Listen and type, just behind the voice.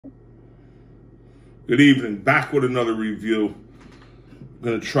Good evening, back with another review. I'm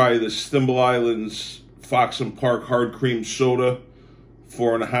going to try this Thimble Island's Foxon Park Hard Cream Soda,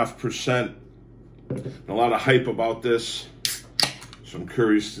 4.5%. A lot of hype about this, so I'm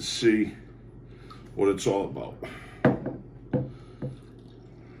curious to see what it's all about.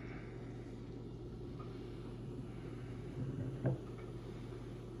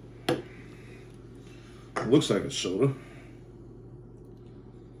 It looks like a soda.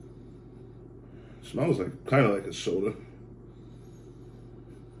 Smells like kind of like a soda.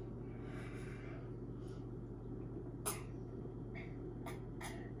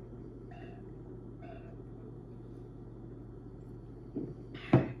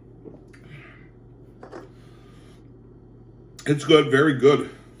 It's good, very good.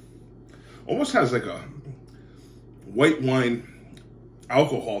 Almost has like a white wine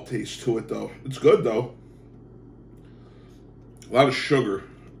alcohol taste to it though. It's good though. A lot of sugar.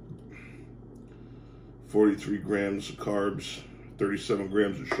 43 grams of carbs, 37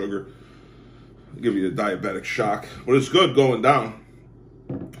 grams of sugar. I'll give you a diabetic shock. But it's good going down.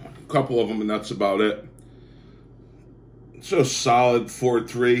 A couple of them and that's about it. It's just solid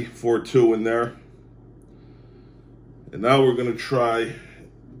 4.3, 4.2 in there. And now we're going to try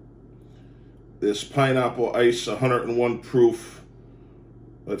this pineapple ice 101 proof.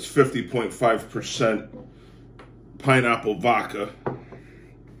 That's 50.5% pineapple vodka.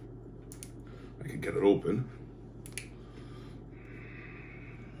 I can get it open.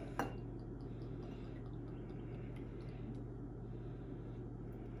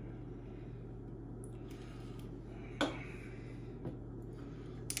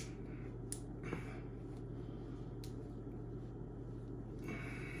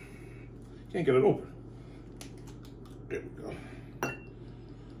 Can't get it open. There we go.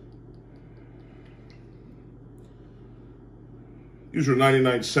 These are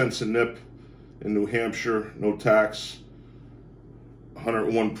 99 cents a nip in New Hampshire, no tax,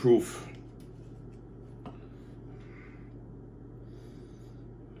 101 proof.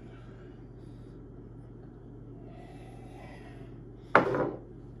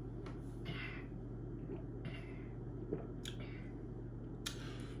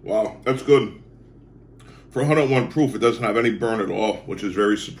 Wow, that's good. For 101 proof, it doesn't have any burn at all, which is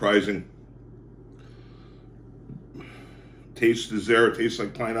very surprising. Taste is there, it tastes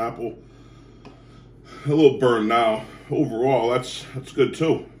like pineapple. A little burn now. Overall, that's good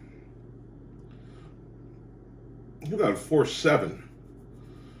too. You got a 4.7.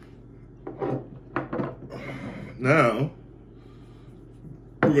 Now,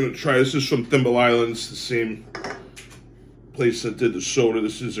 we're gonna try, this is from Thimble Island, the same place that did the soda.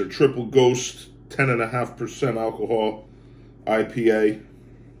 This is their Triple Ghost, 10.5% alcohol IPA.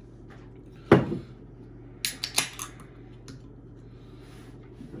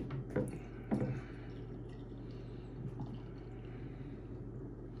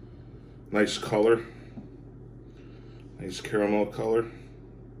 Nice color, nice caramel color.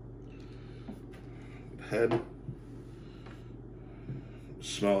 Head,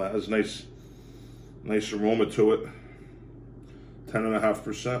 smell that has nice aroma to it.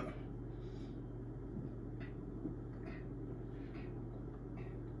 10.5%.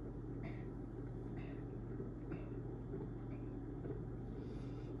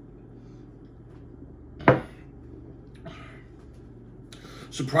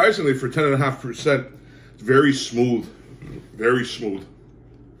 Surprisingly, for 10.5%, it's very smooth. Very smooth.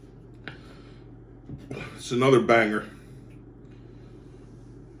 It's another banger.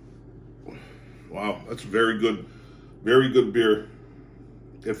 Wow, that's very good beer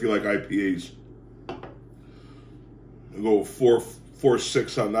if you like IPAs. I'll go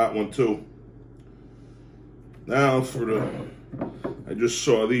 4.6 on that one too. Now for I just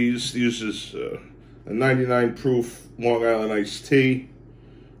saw these. These is a 99 proof Long Island iced tea,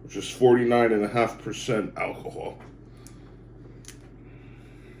 which is 49.5% alcohol.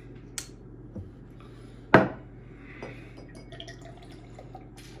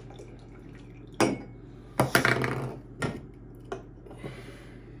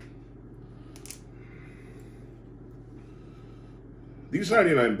 These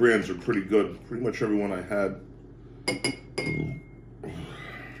 99 brands are pretty good. Pretty much every one I had.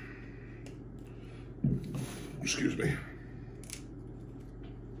 Excuse me.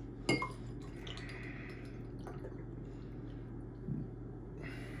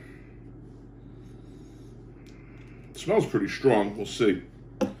 It smells pretty strong. We'll see.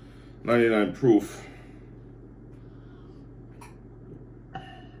 99 proof.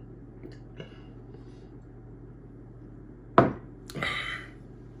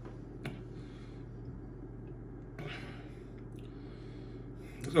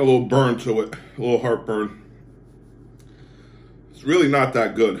 There's a little burn to it, a little heartburn. It's really not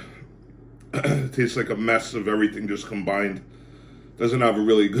that good. It tastes like a mess of everything just combined. Doesn't have a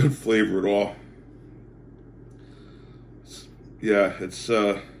really good flavor at all. It's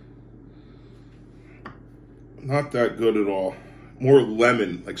not that good at all. More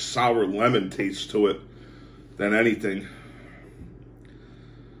lemon, like sour lemon taste to it than anything.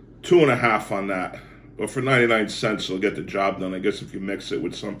 2.5 on that. But for 99 cents, it'll get the job done, I guess, if you mix it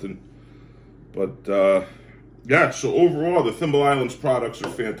with something. But, yeah, so overall, the Thimble Island's products are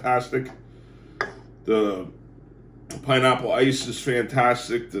fantastic. The pineapple ice is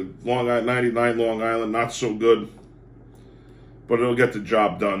fantastic. The 99 Long Island, not so good. But it'll get the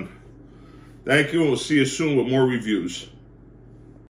job done. Thank you, and we'll see you soon with more reviews.